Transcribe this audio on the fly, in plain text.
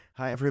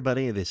Hi,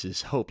 everybody. This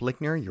is Hope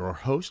Lickner, your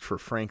host for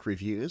Frank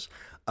Reviews.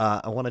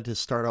 I wanted to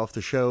start off the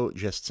show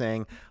just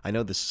saying I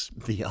know the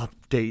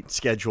update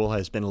schedule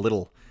has been a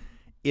little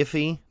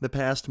iffy the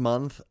past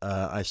month.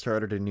 I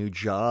started a new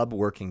job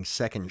working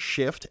second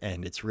shift,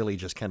 and it's really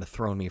just kind of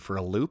thrown me for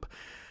a loop.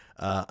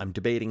 I'm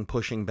debating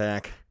pushing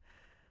back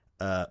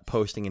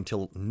posting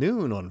until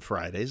noon on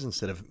Fridays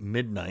instead of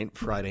midnight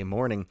Friday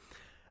morning.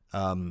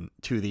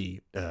 To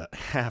the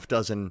half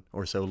dozen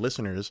or so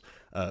listeners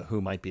who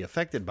might be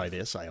affected by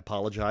this, I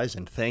apologize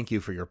and thank you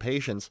for your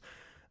patience.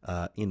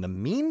 In the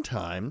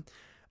meantime,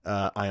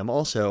 I am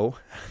also,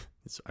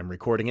 I'm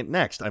recording it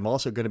next, I'm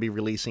also going to be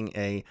releasing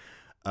a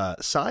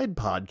side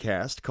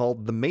podcast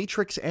called The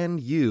Matrix and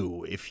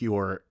You. If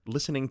you're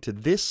listening to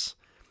this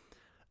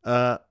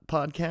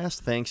podcast,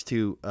 thanks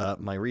to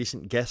my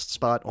recent guest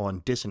spot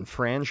on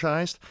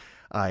Disenfranchised,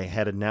 I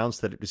had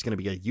announced that it was going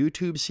to be a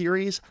YouTube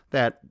series.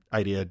 That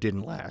idea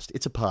didn't last.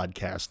 It's a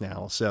podcast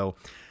now. So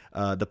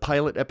the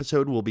pilot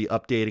episode will be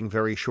updating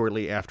very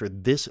shortly after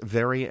this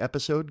very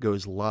episode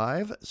goes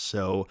live.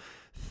 So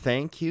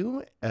thank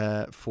you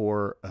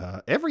for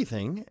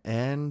everything,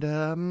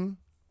 and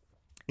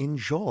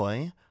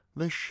enjoy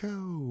the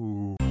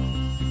show.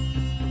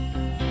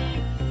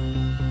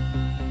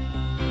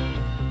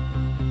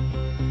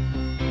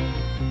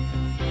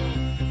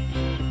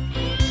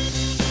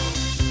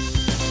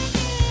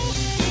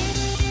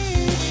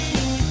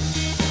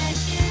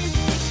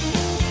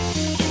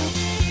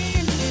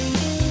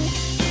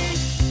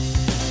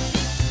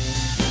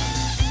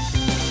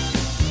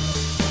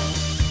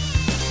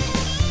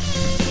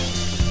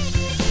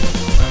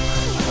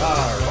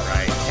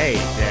 Hey,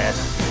 Dad.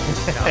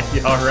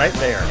 You all right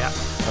there? Yeah.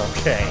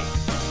 Okay.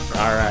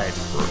 All right.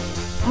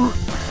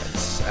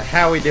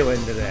 How we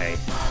doing today?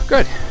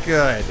 Good.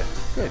 Good.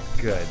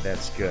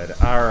 That's good.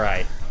 All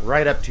right.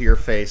 Right up to your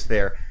face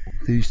there.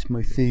 Face,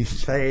 my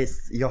face.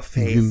 Your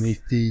face. My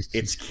face.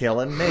 It's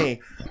killing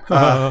me.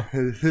 All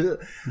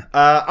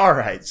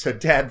right. So,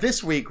 Dad,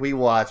 this week we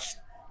watched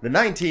the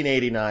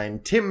 1989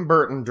 Tim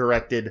Burton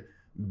directed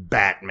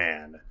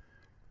Batman.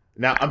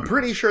 Now, I'm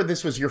pretty sure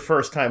this was your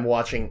first time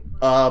watching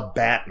a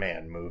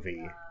Batman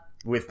movie,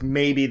 with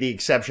maybe the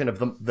exception of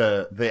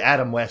the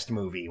Adam West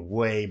movie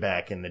way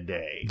back in the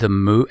day.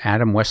 The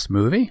Adam West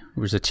movie? It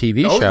was a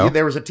TV show. Yeah,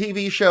 there was a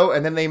TV show,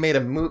 and then they made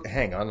a movie.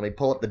 Hang on, let me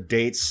pull up the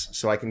dates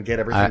so I can get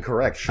everything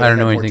correct. I don't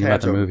know anything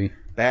about the movie.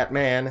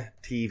 Batman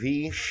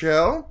TV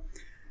show.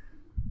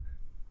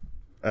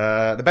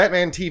 The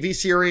Batman TV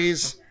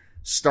series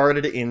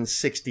started in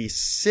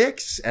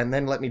 1966, and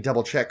then let me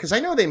double check, because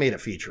I know they made a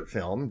feature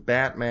film.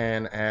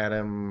 Batman,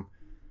 Adam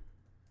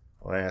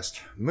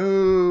West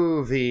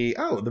movie.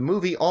 Oh, the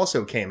movie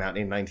also came out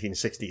in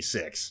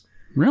 1966.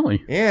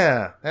 Really?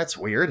 Yeah, that's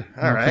weird.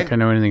 All right. I don't think I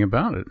know anything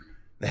about it.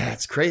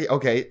 That's crazy.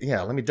 Okay,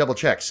 yeah, let me double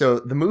check. So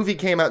the movie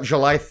came out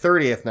July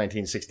 30th,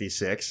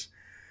 1966.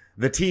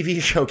 The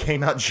TV show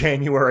came out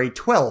January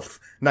 12th,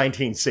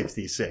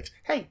 1966.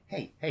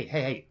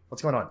 Hey,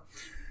 what's going on?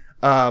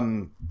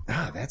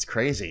 That's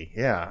crazy.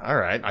 Yeah, all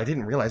right. I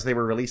didn't realize they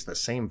were released the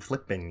same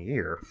flipping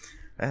year.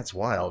 That's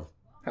wild.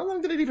 How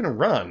long did it even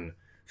run?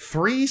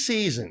 3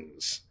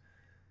 seasons.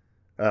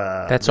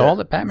 That's all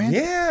that Batman?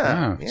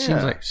 Yeah. Oh,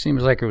 yeah.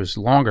 Seems like it was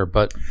longer,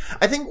 but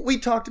I think we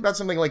talked about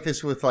something like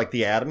this with like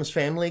the Addams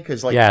Family,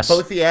 because like yes.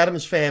 both the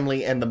Addams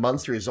Family and the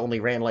Munsters only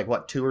ran like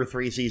what 2 or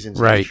 3 seasons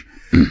right. each.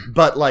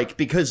 But like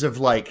because of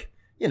like,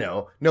 you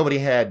know, nobody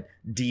had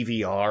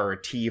DVR or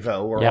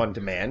TiVo or on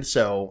demand,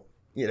 so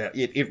you know,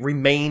 it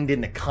remained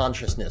in the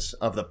consciousness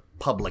of the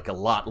public a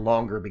lot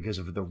longer because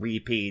of the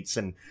repeats,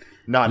 and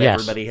not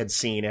everybody had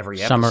seen every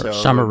episode.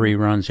 Summer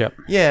reruns, yep.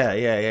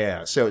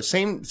 Yeah. So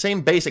same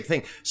basic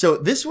thing. So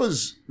this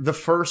was the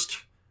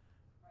first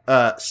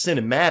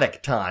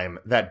cinematic time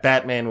that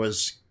Batman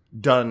was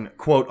done,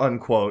 quote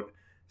unquote,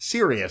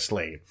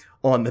 seriously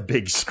on the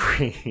big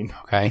screen.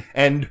 Okay.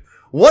 And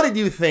what did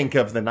you think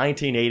of the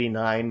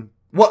 1989?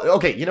 Well,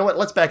 okay, you know what?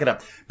 Let's back it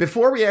up.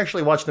 Before we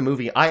actually watched the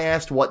movie, I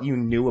asked what you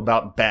knew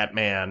about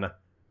Batman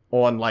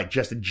on, like,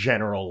 just a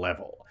general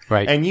level.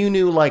 Right. And you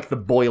knew, like, the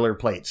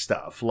boilerplate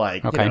stuff.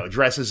 Like, you know,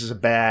 dresses as a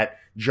bat,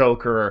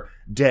 Joker,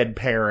 dead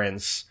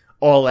parents,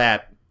 all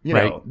that, you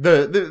know,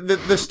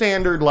 the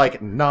standard, like,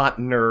 not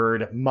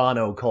nerd,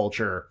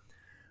 monoculture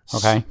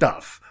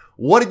stuff.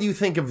 What did you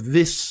think of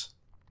this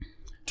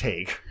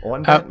take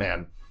on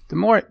Batman? The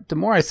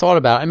more I thought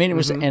about it, I mean, it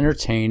was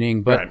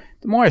entertaining, but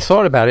the more I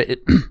thought about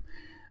it,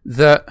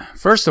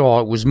 first of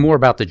all, it was more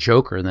about the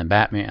Joker than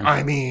Batman.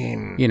 I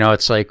mean, you know,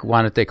 it's like,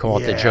 why don't they call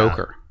it the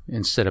Joker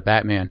instead of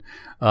Batman?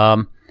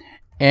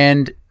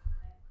 And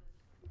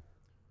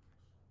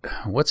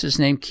what's his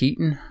name?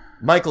 Keaton?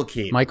 Michael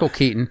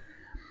Keaton.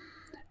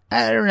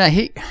 I don't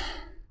know.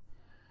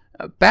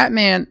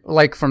 Batman,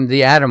 like from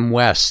the Adam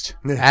West.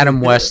 Adam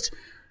West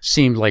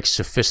seemed like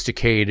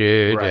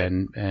sophisticated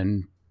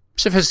and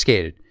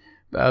sophisticated.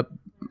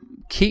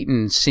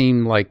 Keaton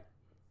seemed like,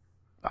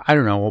 I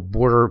don't know, a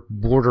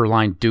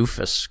borderline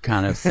doofus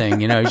kind of thing.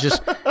 You know,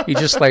 he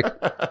just like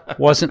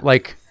wasn't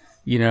like,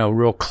 you know,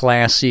 real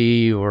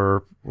classy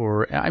or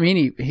I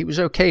mean, he was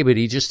okay, but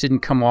he just didn't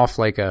come off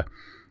like a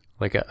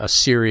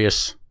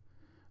serious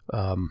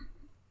Adam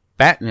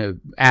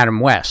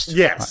West.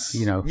 Yes.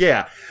 You know.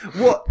 Yeah.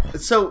 Well,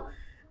 so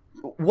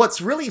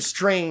what's really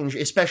strange,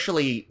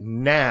 especially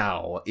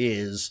now,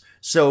 is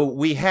so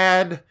we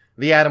had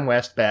the Adam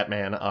West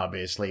Batman,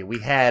 obviously. We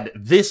had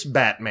this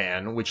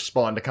Batman, which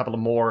spawned a couple of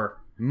more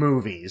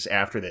movies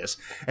after this.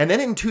 And then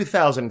in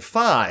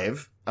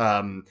 2005,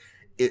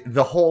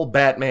 the whole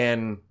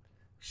Batman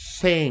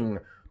thing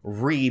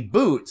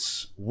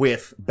reboots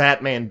with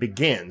Batman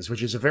Begins,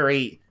 which is a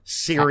very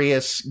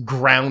serious,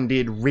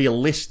 grounded,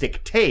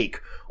 realistic take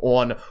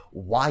on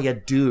why a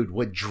dude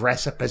would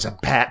dress up as a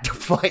bat to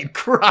fight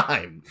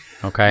crime.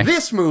 Okay.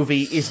 This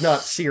movie is not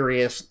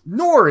serious,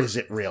 nor is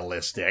it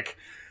realistic.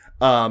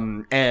 I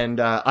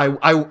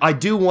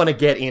do want to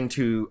get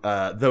into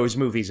those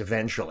movies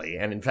eventually,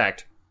 and in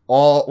fact,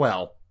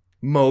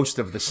 most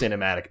of the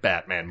cinematic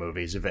Batman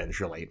movies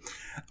eventually.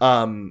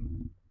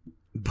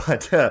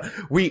 But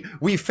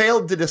we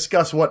failed to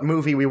discuss what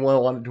movie we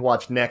wanted to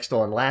watch next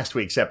on last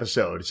week's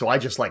episode. So I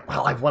just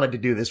I've wanted to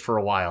do this for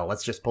a while.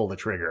 Let's just pull the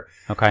trigger.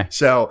 Okay.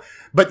 So,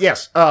 but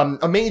yes,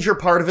 a major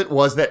part of it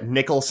was that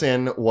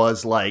Nicholson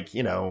was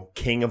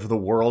king of the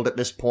world at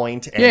this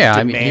point, and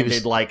demanded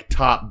he was,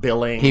 top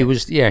billing. He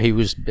was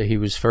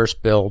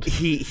first billed.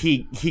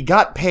 He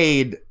got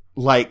paid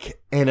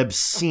an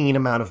obscene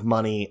amount of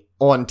money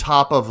on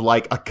top of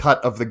a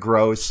cut of the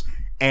gross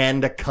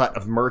and a cut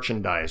of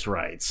merchandise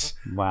rights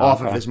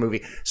off of this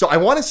movie. So I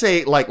want to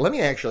say, let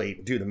me actually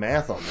do the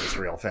math on this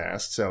real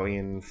fast. So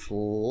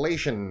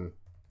inflation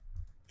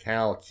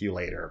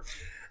calculator.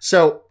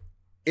 So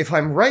if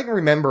I'm right in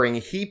remembering,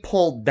 he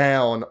pulled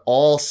down,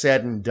 all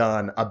said and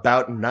done,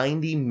 about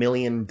 $90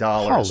 million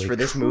for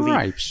this movie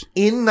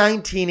in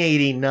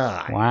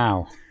 1989.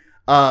 Wow.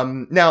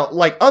 Now,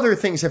 other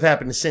things have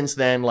happened since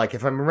then.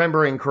 If I'm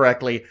remembering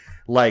correctly,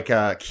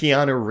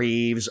 Keanu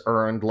Reeves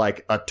earned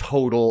a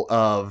total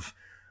of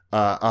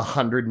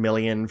 $100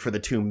 million for the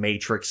 2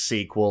 Matrix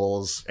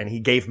sequels, and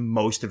he gave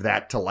most of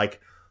that to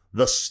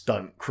the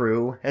stunt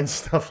crew and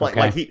stuff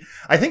I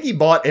think he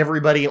bought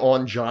everybody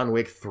on John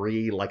Wick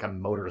 3 a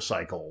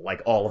motorcycle,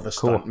 all of the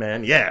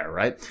stuntmen. Yeah,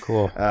 right.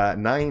 Cool.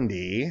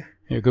 90.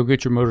 Here, go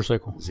get your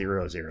motorcycle.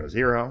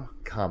 000,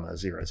 comma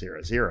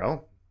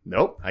 000.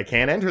 Nope, I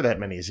can't enter that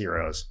many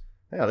zeros.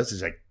 Yeah, this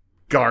is a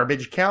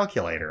garbage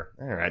calculator.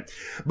 All right.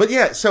 But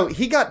yeah, so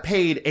he got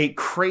paid a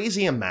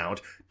crazy amount,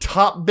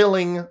 top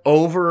billing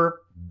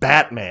over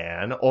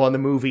Batman on the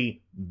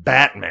movie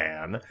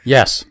Batman.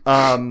 Yes.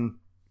 And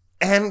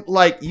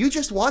you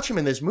just watch him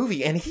in this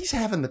movie and he's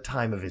having the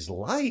time of his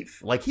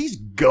life. He's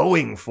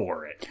going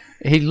for it.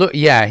 I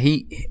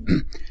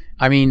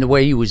mean, the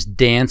way he was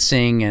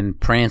dancing and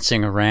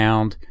prancing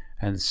around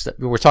and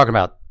we're talking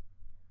about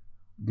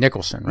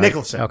Nicholson, right?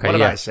 Nicholson. Okay, what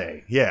did I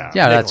say? Yeah.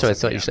 Yeah, that's what I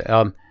thought you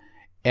said.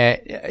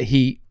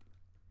 He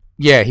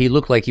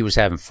looked like he was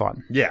having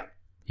fun. Yeah.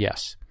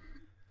 Yes.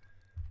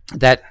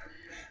 That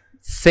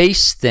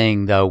face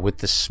thing, though, with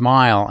the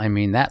smile, I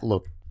mean, that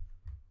looked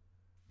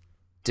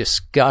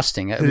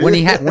disgusting. When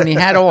he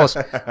had all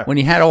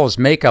his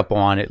makeup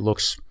on, it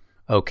looks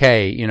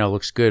okay,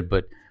 looks good,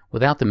 but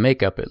without the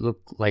makeup, it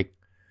looked like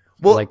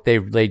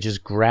they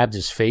just grabbed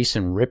his face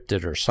and ripped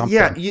it or something.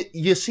 Yeah,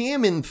 you see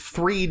him in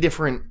 3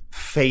 different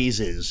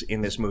phases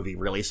in this movie,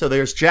 really. So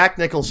there's Jack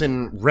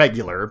Nicholson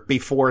regular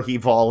before he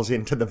falls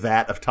into the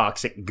vat of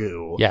toxic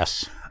goo.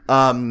 Yes.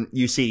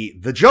 You see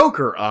the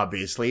Joker,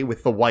 obviously,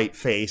 with the white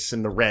face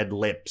and the red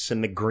lips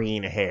and the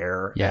green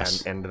hair.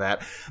 Yes. And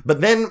that.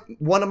 But then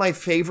one of my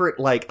favorite,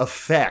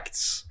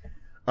 effects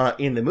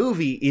in the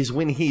movie is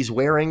when he's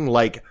wearing,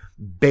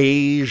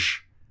 beige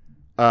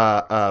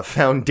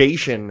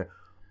foundation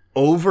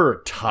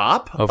over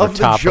top of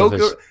the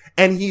Joker,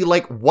 and he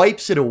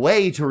wipes it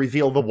away to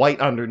reveal the white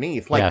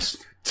underneath. Yes.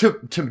 To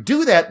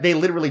do that, they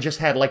literally just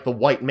had the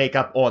white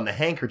makeup on the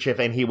handkerchief,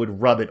 and he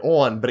would rub it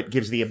on, but it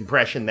gives the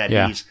impression that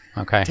he's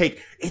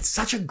It's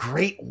such a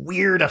great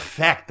weird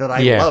effect that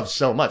I love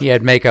so much. He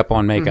had makeup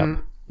on makeup,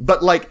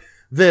 but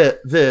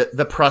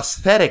the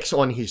prosthetics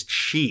on his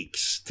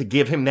cheeks to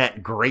give him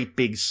that great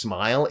big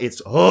smile.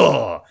 It's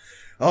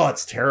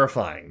it's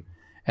terrifying.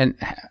 And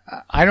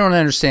I don't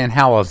understand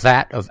how a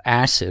vat of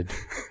acid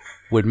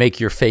would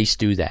make your face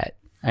do that.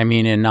 I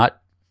mean, and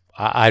not,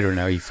 I don't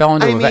know. He fell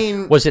into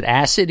vat. Was it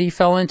acid he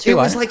fell into? It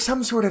was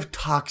some sort of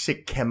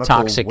toxic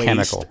chemical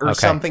or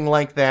something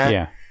like that.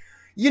 Yeah.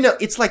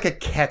 It's like a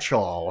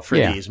catch-all for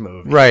these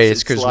movies. Right.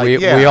 It's because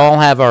we all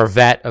have our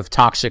vat of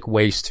toxic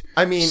waste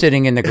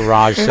sitting in the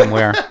garage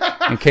somewhere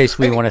in case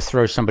we want to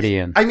throw somebody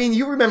in. I mean,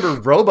 you remember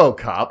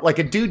RoboCop,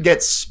 a dude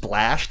gets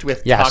splashed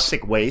with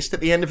toxic waste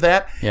at the end of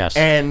that. Yes.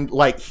 And,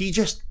 he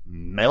just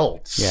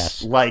melts.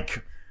 Yes.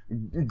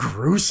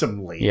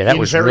 Gruesomely. Yeah, that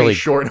was very really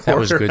short order. That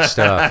was good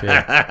stuff.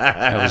 Yeah.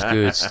 That was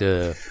good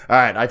stuff. All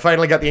right, I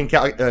finally got the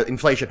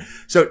inflation.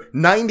 So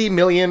 $90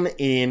 million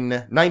in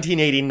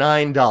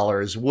 1989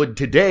 dollars would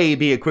today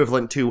be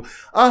equivalent to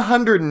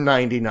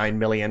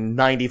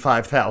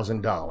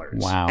 $199,095,000.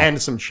 Wow,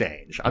 and some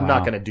change. I'm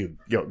not going to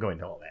go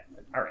into all that.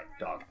 All right,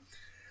 dog.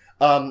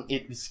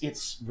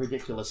 It's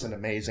ridiculous and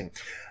amazing.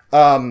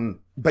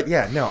 But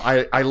yeah, no,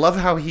 I love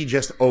how he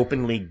just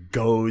openly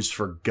goes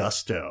for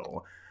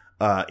gusto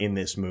in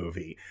this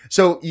movie.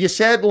 So you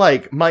said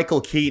like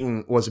Michael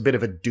Keaton was a bit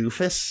of a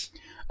doofus.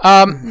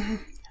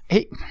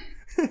 He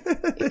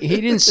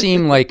didn't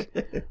seem like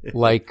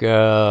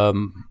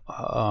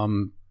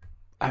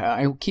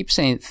I keep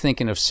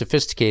thinking of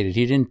sophisticated.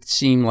 He didn't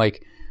seem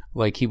like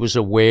he was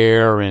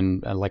aware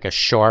and like a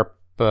sharp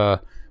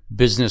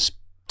business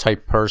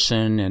type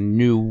person and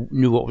knew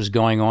what was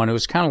going on. It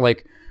was kind of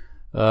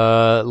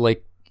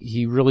like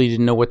he really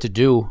didn't know what to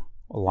do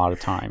a lot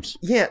of times.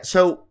 Yeah,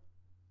 so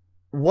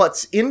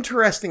what's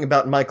interesting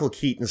about Michael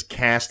Keaton's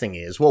casting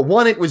is, well,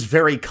 one, it was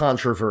very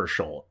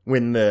controversial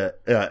when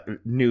the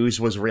news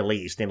was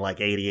released in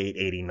like 88,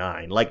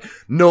 89. Like,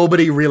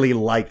 nobody really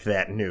liked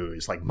that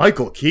news. Like,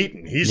 Michael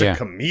Keaton, he's a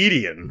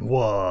comedian.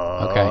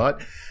 What?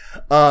 Okay.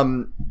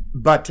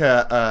 But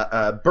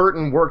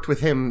Burton worked with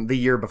him the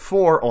year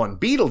before on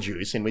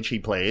Beetlejuice, in which he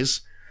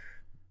plays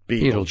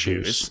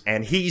Beetlejuice,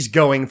 and he's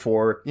going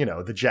for,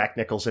 the Jack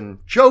Nicholson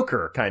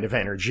Joker kind of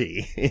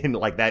energy in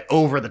like that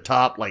over the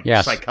top, like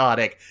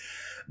psychotic.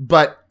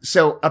 But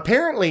so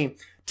apparently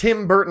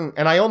Tim Burton,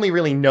 and I only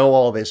really know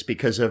all this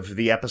because of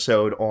the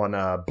episode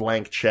on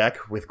Blank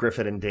Check with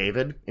Griffin and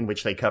David, in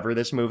which they cover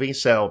this movie.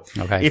 So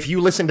if you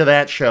listen to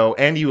that show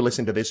and you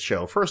listen to this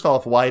show, first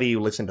off, why do you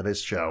listen to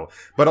this show?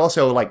 But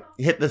also, like,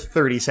 hit the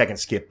 30-second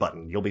skip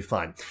button. You'll be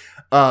fine.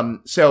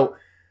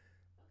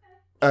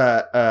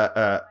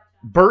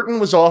 Burton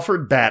was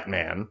offered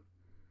Batman,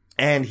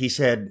 and he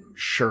said,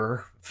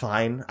 sure,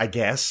 fine, I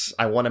guess.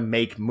 I want to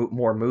make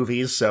more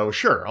movies, so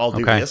sure, I'll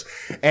do this.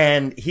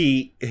 And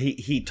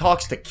he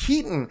talks to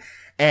Keaton,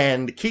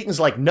 and Keaton's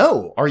like,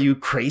 no, are you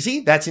crazy?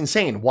 That's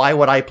insane. Why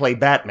would I play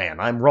Batman?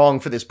 I'm wrong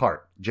for this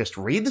part. Just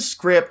read the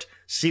script,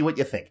 see what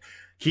you think.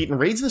 Keaton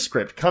reads the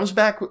script, comes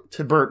back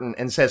to Burton,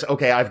 and says,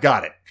 okay, I've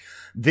got it.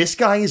 This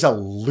guy is a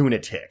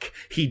lunatic.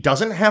 He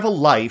doesn't have a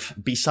life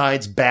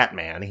besides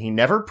Batman. He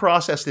never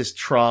processed his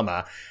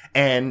trauma.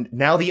 And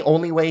now the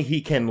only way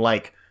he can,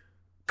 like,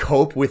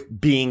 cope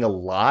with being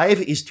alive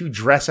is to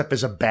dress up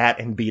as a bat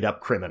and beat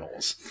up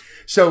criminals.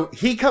 So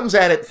he comes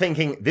at it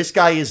thinking, this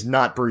guy is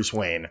not Bruce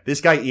Wayne.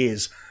 This guy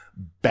is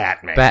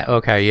Batman.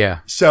 Okay, yeah.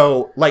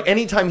 So, like,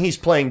 anytime he's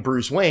playing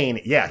Bruce Wayne,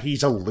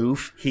 he's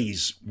aloof.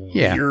 He's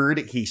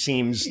weird. He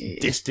seems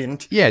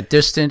distant. Yeah,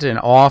 distant and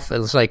off.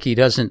 It's like he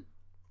doesn't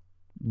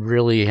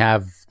really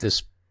have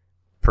this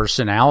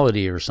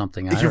personality or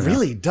something. He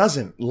really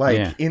doesn't.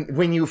 Like,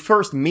 when you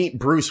first meet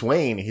Bruce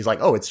Wayne, he's like,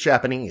 oh, it's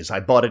Japanese.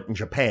 I bought it in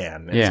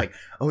Japan. And it's like,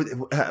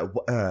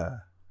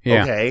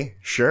 okay,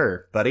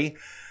 sure, buddy.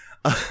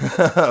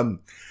 A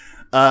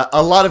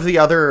lot of the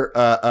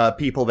other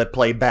people that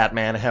play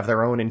Batman have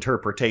their own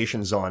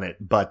interpretations on it,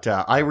 but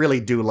I really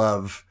do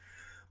love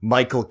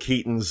Michael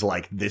Keaton's,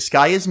 like, this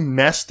guy is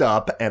messed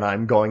up and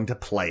I'm going to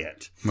play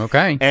it.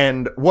 Okay.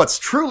 And what's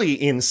truly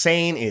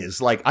insane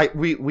is, like,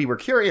 we were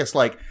curious,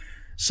 like,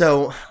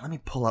 so let me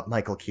pull up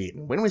Michael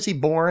Keaton. When was he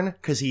born?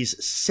 Because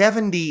he's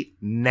 70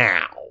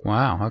 now.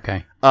 Wow,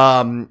 okay.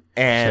 And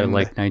so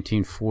like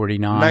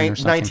 1949 or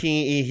something?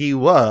 He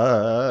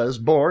was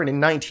born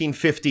in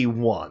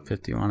 1951.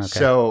 51, okay.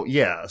 So,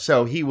 yeah,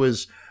 so he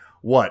was,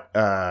 what,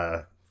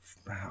 oh,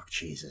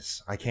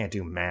 Jesus, I can't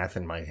do math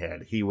in my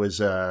head. He was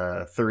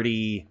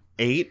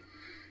 38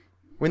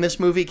 when this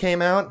movie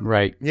came out?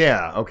 Right.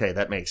 Yeah, okay,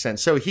 that makes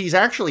sense. So he's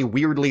actually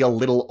weirdly a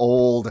little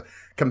old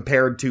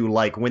compared to,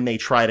 like, when they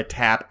try to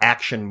tap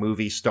action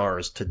movie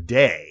stars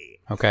today.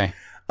 Okay.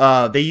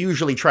 They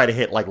usually try to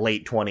hit, like,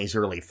 late 20s,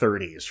 early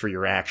 30s for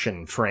your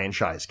action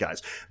franchise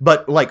guys.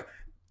 But, like,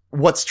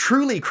 what's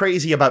truly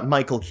crazy about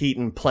Michael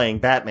Keaton playing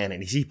Batman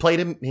is he played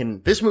him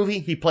in this movie,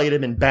 he played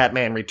him in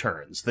Batman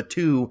Returns, the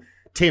two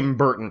Tim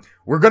Burton.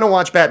 We're going to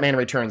watch Batman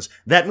Returns.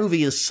 That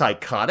movie is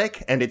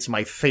psychotic, and it's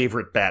my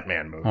favorite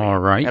Batman movie. All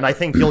right. And I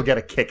think you'll get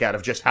a kick out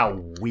of just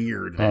how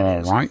weird that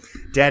is. All right.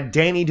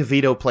 Danny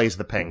DeVito plays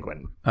the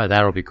Penguin.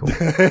 That'll be cool.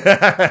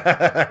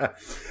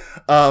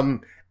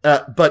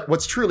 But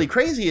what's truly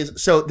crazy is,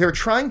 so they're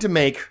trying to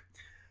make,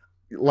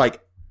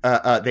 like,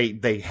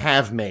 they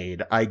have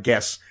made, I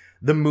guess,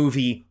 the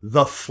movie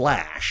The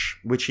Flash,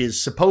 which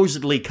is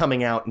supposedly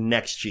coming out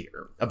next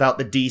year, about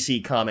the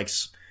DC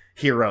Comics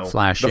hero,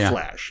 Flash,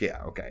 Flash,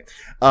 yeah, okay.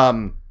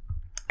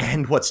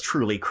 And what's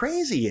truly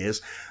crazy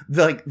is,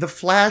 the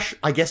Flash,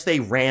 I guess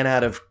they ran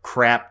out of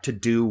crap to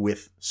do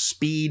with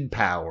speed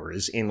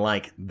powers in,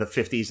 like, the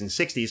 50s and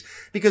 60s,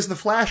 because the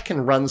Flash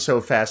can run so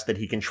fast that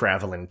he can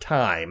travel in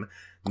time.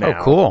 Now,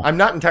 oh, cool. I'm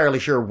not entirely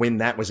sure when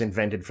that was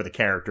invented for the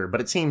character, but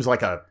it seems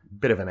like a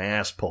bit of an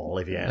ass pull,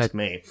 if you ask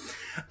me.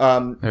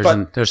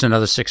 There's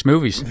another 6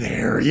 movies.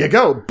 There you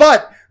go.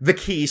 But the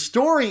key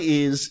story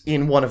is,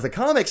 in one of the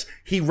comics,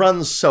 he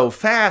runs so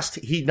fast,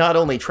 he not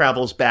only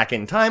travels back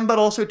in time, but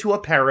also to a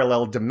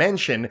parallel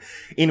dimension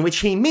in which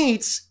he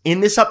meets,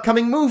 in this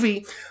upcoming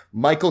movie,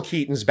 Michael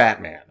Keaton's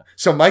Batman.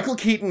 So Michael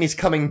Keaton is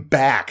coming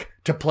back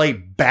to play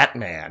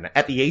Batman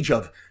at the age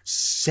of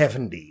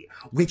 70,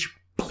 which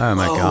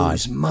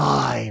blows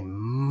my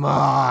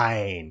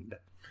mind.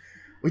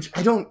 which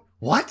I don't.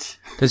 What?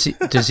 Does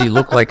he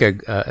look like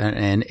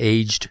an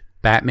aged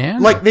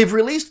Batman? Like, they've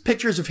released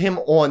pictures of him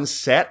on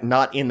set,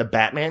 not in the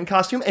Batman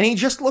costume, and he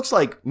just looks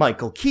like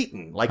Michael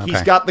Keaton. Like,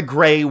 he's got the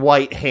gray,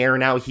 white hair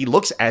now. He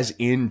looks as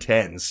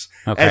intense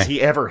as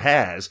he ever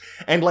has.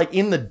 And, like,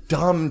 in the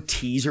dumb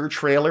teaser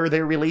trailer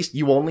they released,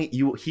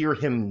 you hear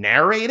him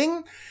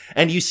narrating,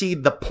 and you see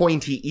the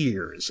pointy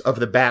ears of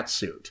the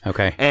Batsuit.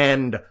 Okay.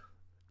 And...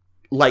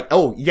 like,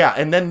 oh, yeah,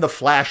 and then the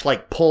Flash,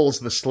 like, pulls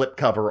the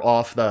slipcover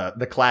off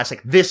the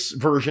classic, this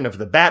version of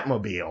the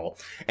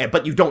Batmobile,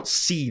 but you don't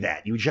see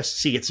that. You just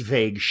see its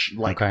vague,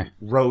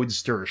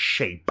 roadster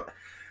shape.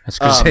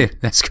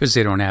 That's because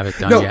they don't have it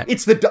done yet.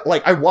 It's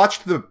I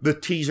watched the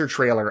teaser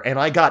trailer, and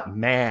I got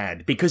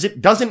mad, because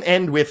it doesn't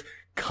end with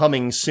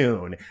coming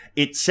soon.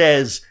 It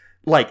says,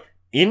 like,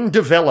 in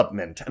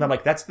development. And I'm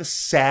like, that's the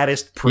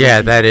saddest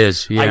preview that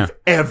is. Yeah. I've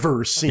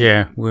ever seen.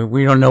 Yeah.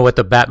 We don't know what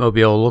the Batmobile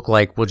will look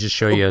like. We'll just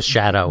show you a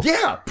shadow.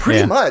 Yeah,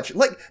 pretty much.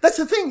 Like, that's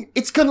the thing.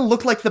 It's going to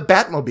look like the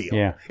Batmobile.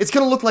 Yeah. It's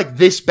going to look like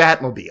this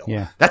Batmobile.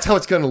 Yeah. That's how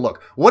it's going to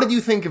look. What did you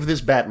think of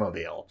this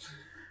Batmobile?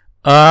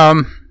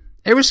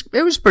 It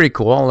was pretty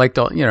cool. I liked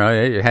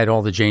it had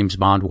all the James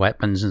Bond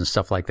weapons and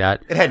stuff like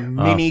that. It had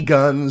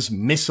miniguns,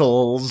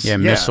 missiles. Yeah,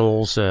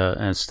 missiles,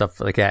 and stuff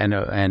like that.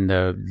 And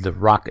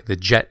the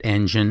jet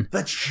engine.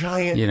 The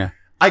giant.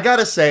 I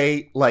gotta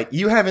say, like,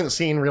 you haven't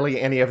seen really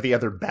any of the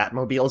other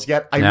Batmobiles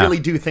yet. I really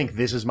do think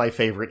this is my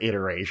favorite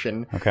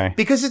iteration. Okay.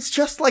 Because it's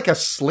just like a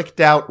slicked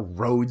out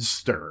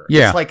roadster.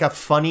 Yeah. It's like a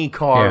funny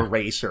car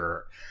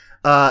racer.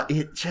 I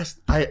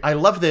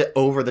love the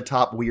over the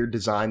top weird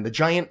design, the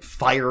giant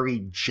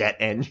fiery jet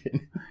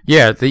engine.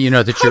 Yeah, How does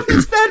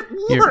that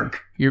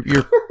work?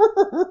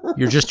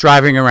 You're just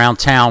driving around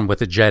town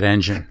with a jet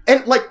engine.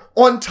 And like,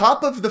 on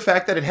top of the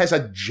fact that it has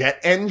a jet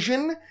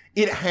engine,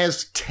 it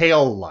has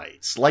tail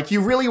lights. Like,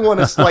 you really want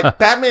to, like,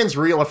 Batman's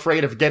real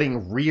afraid of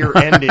getting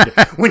rear-ended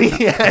when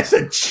he has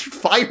a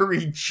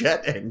fiery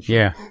jet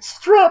engine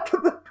strapped to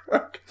the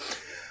back.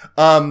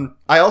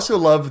 I also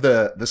love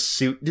the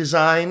suit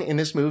design in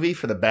this movie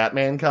for the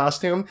Batman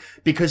costume,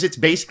 because it's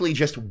basically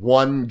just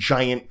one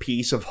giant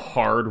piece of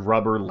hard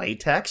rubber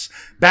latex.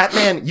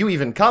 Batman, you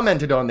even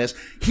commented on this,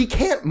 he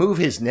can't move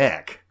his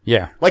neck.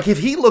 Yeah. Like, if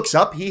he looks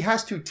up, he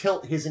has to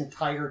tilt his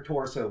entire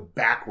torso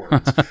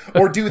backwards,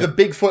 or do the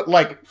Bigfoot,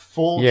 like,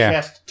 full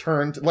chest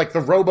turn, like the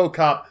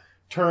RoboCop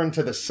turn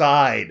to the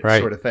side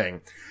sort of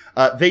thing.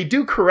 They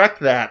do correct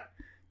that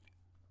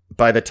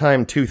by the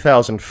time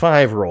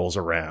 2005 rolls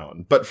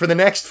around. But for the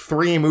next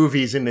 3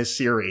 movies in this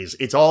series,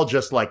 it's all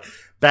just like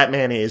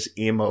Batman is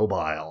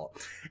immobile.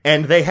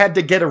 And they had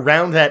to get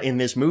around that in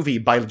this movie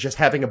by just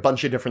having a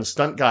bunch of different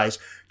stunt guys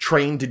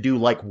trained to do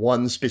like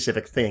one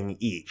specific thing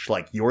each.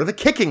 Like, you're the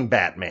kicking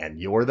Batman,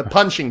 you're the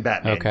punching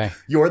Batman,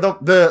 you're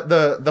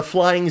the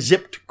flying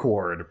zipped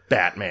cord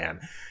Batman.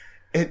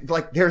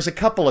 Like, there's a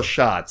couple of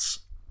shots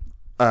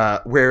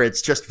where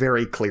it's just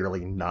very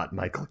clearly not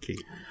Michael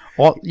Keaton.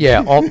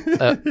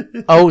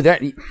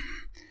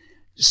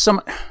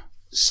 Some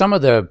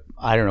of the,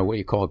 I don't know what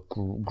you call it,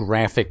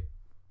 graphic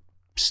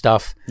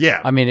stuff.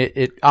 Yeah. I mean,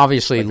 it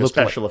obviously like looked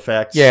special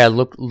effects. Yeah,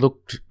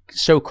 looked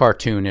so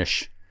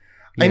cartoonish.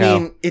 I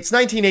mean, it's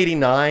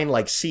 1989,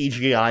 like,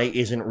 CGI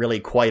isn't really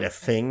quite a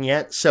thing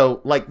yet. So,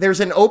 like,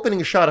 there's an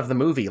opening shot of the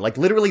movie. Like,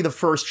 literally the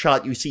first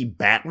shot you see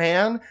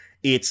Batman,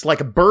 it's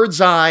like a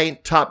bird's eye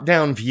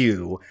top-down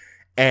view,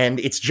 and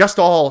it's just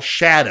all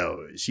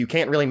shadows. You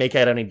can't really make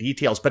out any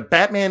details. But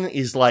Batman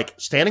is, like,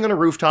 standing on a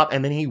rooftop,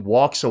 and then he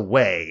walks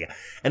away.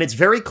 And it's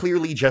very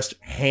clearly just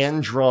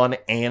hand-drawn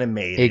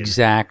animated.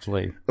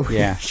 Exactly.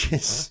 Yeah.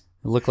 It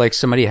looked like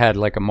somebody had,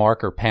 like, a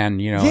marker pen,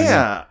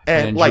 and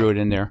then like, drew it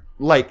in there.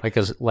 Like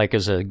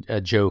as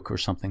a joke or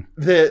something.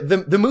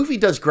 The movie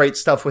does great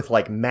stuff with,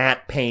 like,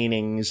 matte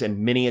paintings and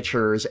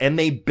miniatures, and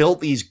they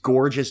built these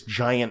gorgeous,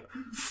 giant,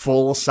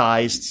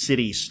 full-sized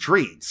city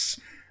streets.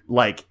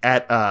 Like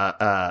at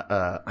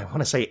I want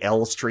to say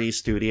Elstree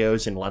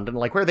Studios in London,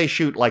 like where they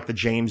shoot like the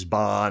James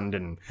Bond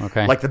and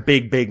like the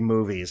big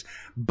movies.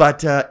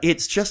 But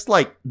it's just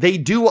like they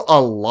do a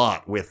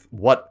lot with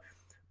what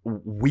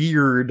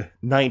weird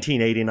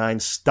 1989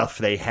 stuff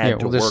they had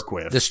to work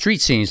with. The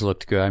street scenes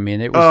looked good. I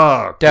mean, it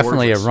was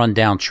definitely gorgeous. A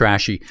rundown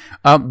trashy.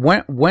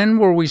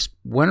 When are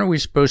we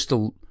supposed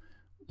to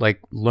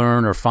like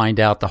learn or find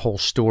out the whole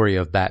story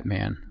of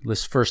Batman?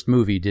 This first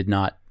movie did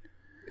not.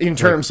 In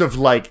terms of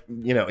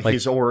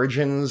his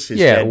origins, his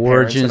dead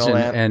origins, parents and all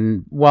that.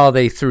 And while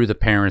they threw the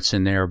parents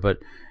in there, but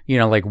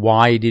like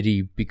why did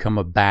he become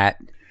a bat?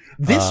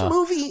 This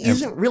movie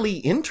isn't really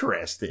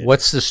interested.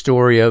 What's the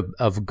story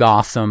of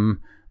Gotham?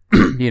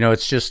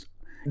 It's just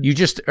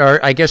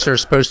I guess they're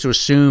supposed to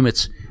assume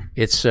it's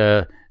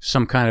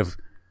some kind of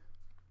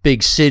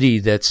big city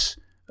that's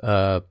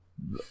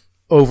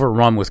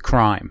overrun with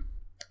crime.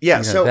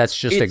 Yeah, so that's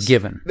just a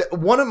given.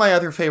 One of my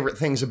other favorite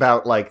things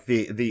about like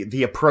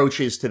the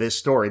approaches to this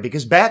story,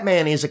 because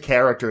Batman is a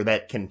character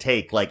that can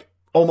take like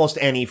almost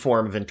any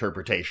form of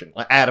interpretation.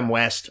 Adam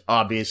West,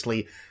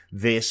 obviously,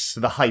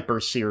 the hyper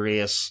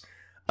serious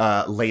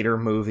later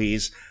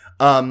movies.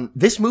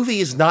 This movie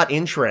is not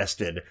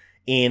interested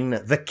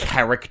in the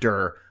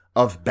character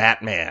of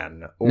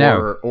Batman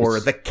or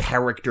the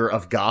character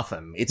of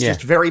Gotham. It's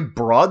just very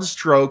broad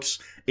strokes.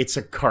 It's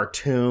a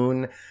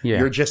cartoon. Yeah.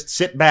 You're just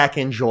sit back,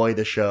 enjoy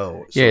the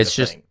show. Yeah, it's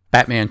just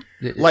Batman.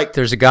 Like,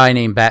 there's a guy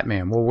named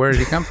Batman. Well, where did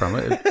he come from?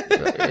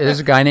 There's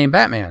a guy named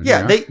Batman.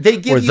 Yeah, you know? they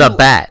give you the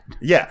Bat.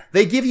 Yeah,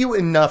 they give you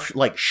enough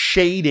like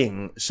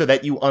shading so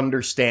that you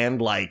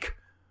understand like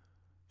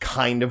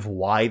kind of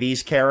why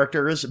these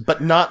characters,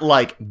 but not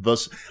like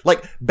this.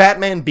 Like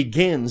Batman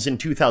Begins in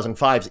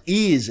 2005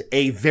 is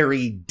a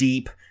very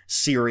deep,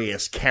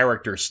 serious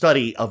character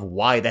study of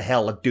why the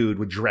hell a dude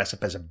would dress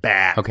up as a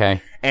bat.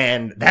 Okay.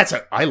 And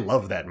I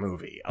love that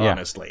movie,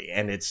 honestly. Yeah.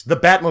 And the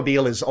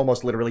Batmobile is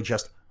almost literally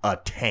just a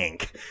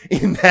tank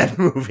in that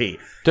movie.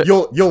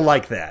 You'll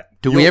like that.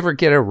 Do we ever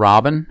get a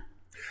Robin?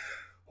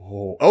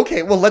 Oh,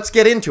 okay, well, let's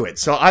get into it.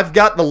 So I've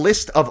got the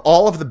list of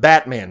all of the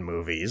Batman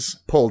movies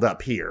pulled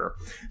up here.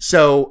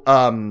 So,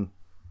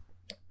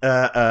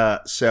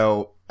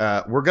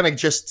 we're gonna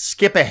just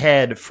skip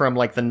ahead from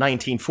like the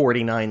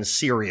 1949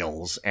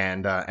 serials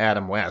and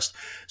Adam West.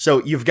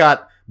 So you've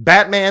got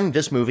Batman,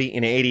 this movie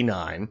in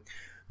 '89.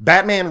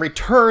 Batman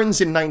Returns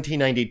in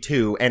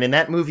 1992, and in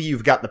that movie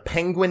you've got the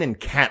Penguin and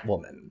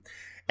Catwoman.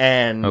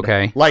 And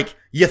like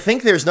you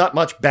think there's not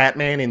much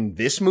Batman in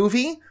this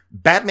movie?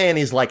 Batman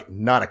is like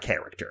not a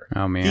character.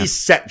 Oh man. He's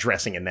set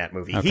dressing in that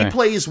movie. Okay. He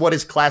plays what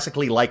is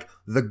classically like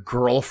the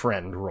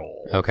girlfriend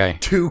role. Okay.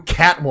 To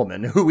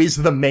Catwoman, who is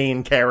the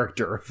main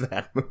character of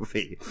that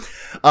movie.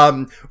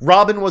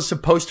 Robin was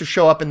supposed to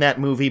show up in that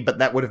movie, but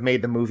that would have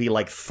made the movie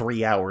like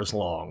 3 hours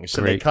long.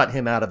 So they cut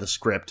him out of the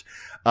script.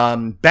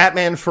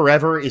 Batman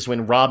Forever is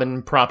when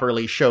Robin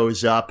properly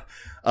shows up.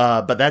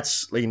 But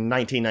that's in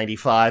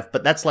 1995,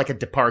 but that's like a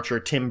departure.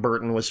 Tim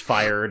Burton was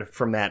fired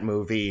from that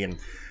movie. And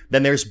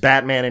then there's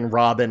Batman and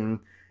Robin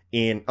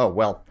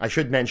I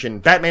should mention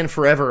Batman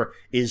Forever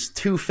is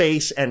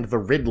Two-Face and the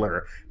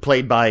Riddler,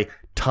 played by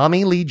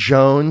Tommy Lee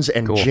Jones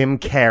and Jim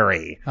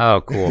Carrey.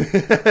 Oh, cool.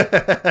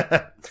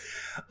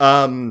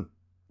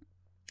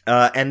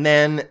 And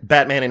then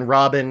Batman and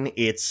Robin,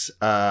 it's,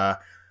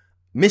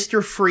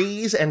 Mr.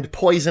 Freeze and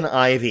Poison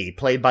Ivy,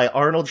 played by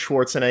Arnold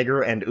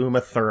Schwarzenegger and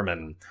Uma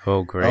Thurman.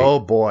 Oh, great. Oh,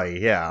 boy,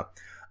 yeah.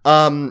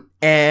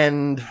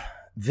 And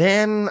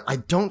then I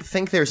don't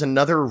think there's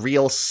another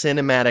real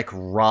cinematic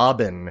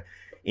Robin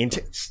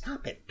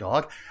stop it,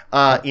 dog.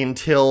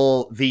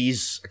 Until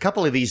a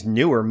couple of these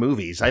newer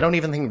movies. I don't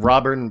even think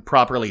Robin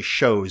properly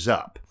shows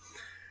up.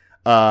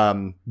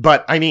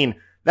 But I mean,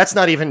 that's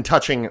not even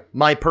touching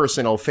my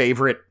personal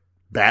favorite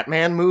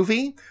Batman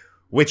movie,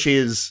 which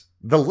is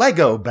the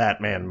Lego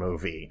Batman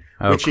movie,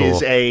 which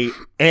is a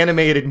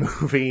animated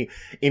movie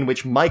in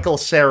which Michael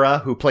Cera,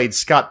 who played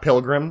Scott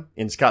Pilgrim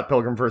in Scott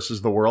Pilgrim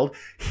vs. the World,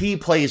 he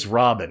plays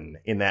Robin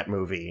in that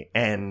movie,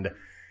 and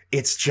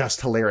it's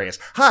just hilarious.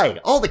 Hi,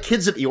 all the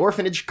kids at the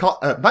orphanage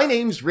my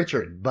name's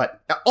Richard,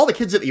 but all the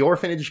kids at the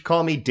orphanage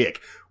call me Dick.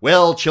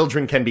 Well,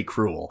 children can be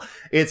cruel.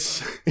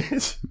 It's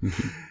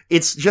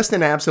just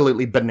an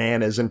absolutely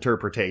bananas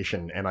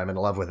interpretation, and I'm in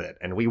love with it,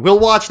 and we will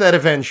watch that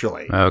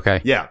eventually. Okay.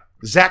 Yeah.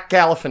 Zach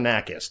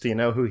Galifianakis, do you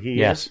know who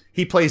he is?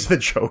 He plays the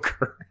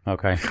Joker.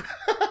 Okay.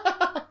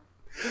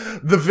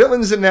 The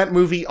villains in that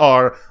movie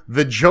are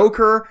the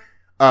Joker,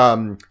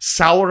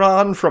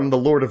 Sauron from The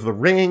Lord of the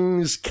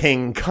Rings,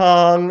 King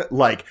Kong.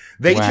 Like,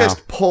 they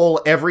just pull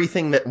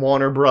everything that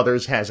Warner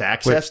Brothers has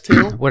access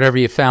to. Whatever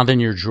you found in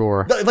your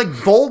drawer. Like,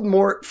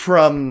 Voldemort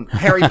from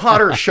Harry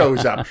Potter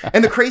shows up.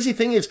 And the crazy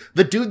thing is,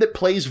 the dude that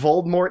plays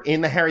Voldemort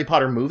in the Harry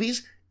Potter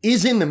movies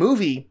is in the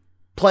movie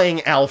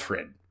playing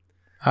Alfred.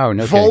 Oh,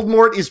 no.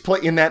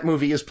 Voldemort in that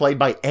movie is played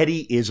by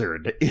Eddie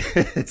Izzard.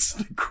 It's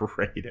the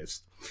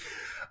greatest.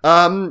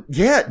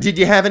 Yeah. Did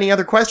you have any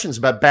other questions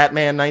about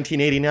Batman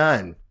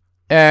 1989?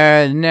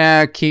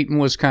 Nah, Keaton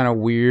was kind of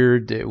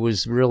weird. It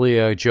was really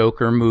a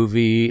Joker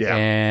movie. Yeah.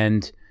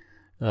 And,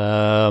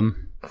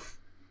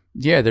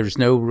 there's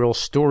no real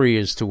story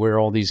as to where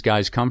all these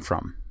guys come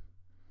from.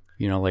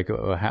 You know, like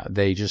how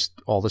they just,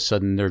 all of a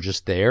sudden, they're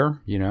just there,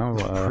 you know?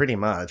 Pretty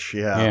much,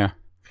 yeah. Yeah.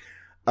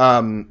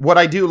 What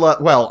I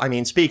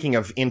do speaking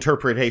of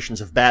interpretations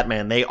of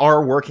Batman, they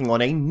are working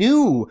on a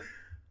new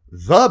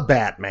The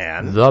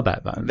Batman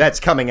that's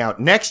coming out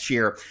next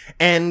year.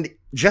 And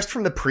just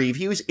from the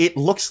previews, it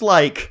looks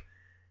like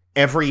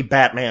every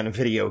Batman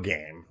video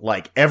game.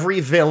 Like, every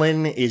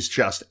villain is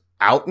just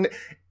out and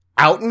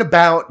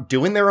about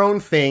doing their own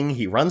thing.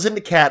 He runs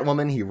into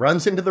Catwoman. He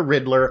runs into the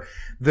Riddler.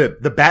 The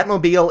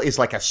Batmobile is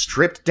like a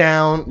stripped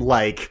down,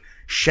 like,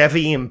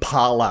 Chevy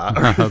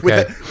Impala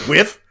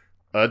with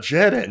a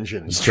jet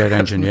engine. Jet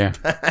engine, yeah.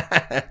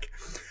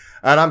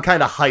 And I'm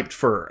kind of hyped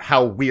for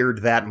how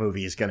weird that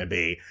movie is going to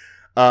be.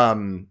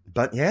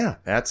 But yeah,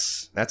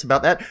 that's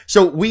about that.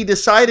 So we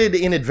decided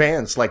in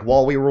advance, like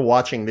while we were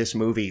watching this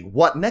movie,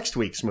 what next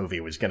week's movie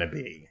was going to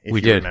be.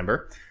 If you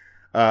remember.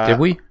 Did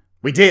we?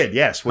 We did,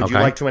 yes. Would you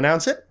like to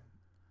announce it?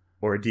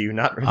 Or do you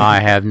not? I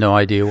have no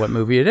idea what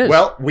movie it is.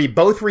 Well, we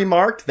both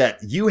remarked that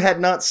you had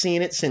not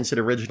seen it since it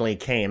originally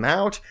came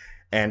out.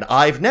 And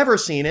I've never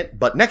seen it,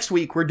 but next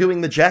week we're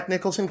doing the Jack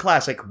Nicholson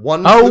classic,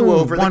 One Flew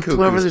Over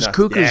the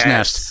Cuckoo's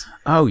Nest.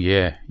 Oh,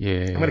 yeah.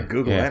 I'm going to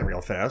Google that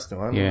real fast.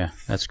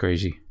 That's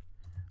crazy.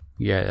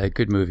 Yeah, a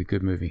good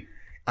movie.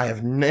 I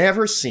have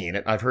never seen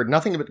it. I've heard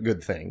nothing but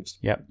good things.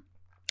 Yep.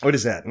 What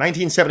is that?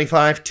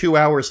 1975, 2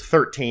 hours,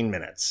 13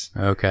 minutes.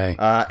 Okay.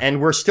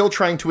 And we're still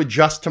trying to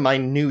adjust to my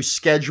new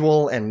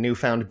schedule and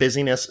newfound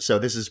busyness, so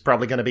this is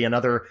probably going to be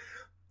another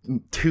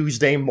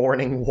Tuesday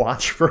morning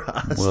watch for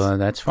us. Well,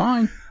 that's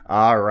fine.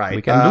 All right.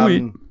 We can do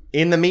it.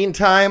 In the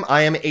meantime,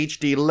 I am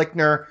HD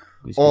Lickner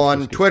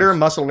on Twitter,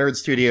 Muscle Nerd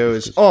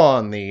Studios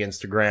on the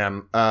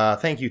Instagram.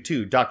 Thank you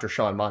to Dr.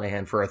 Sean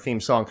Monahan for our theme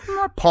song.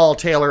 Paul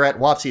Taylor at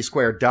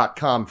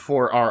WopsySquare.com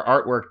for our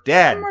artwork.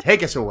 Dad,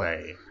 take us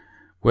away.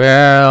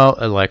 Well,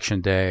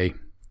 election day.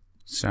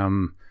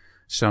 Some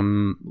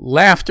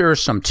laughter,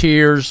 some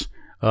tears.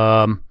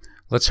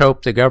 Let's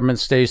hope the government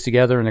stays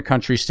together and the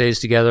country stays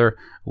together,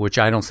 which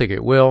I don't think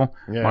it will.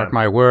 Yeah. Mark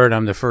my word,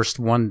 I'm the first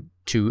one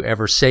to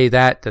ever say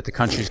that the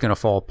country's going to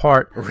fall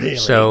apart. Really?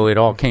 So it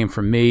all came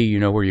from me. You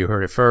know where you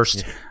heard it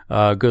first.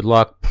 Good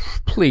luck.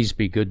 Please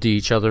be good to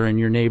each other and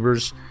your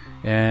neighbors,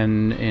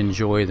 and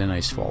enjoy the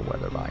nice fall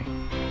weather. Bye.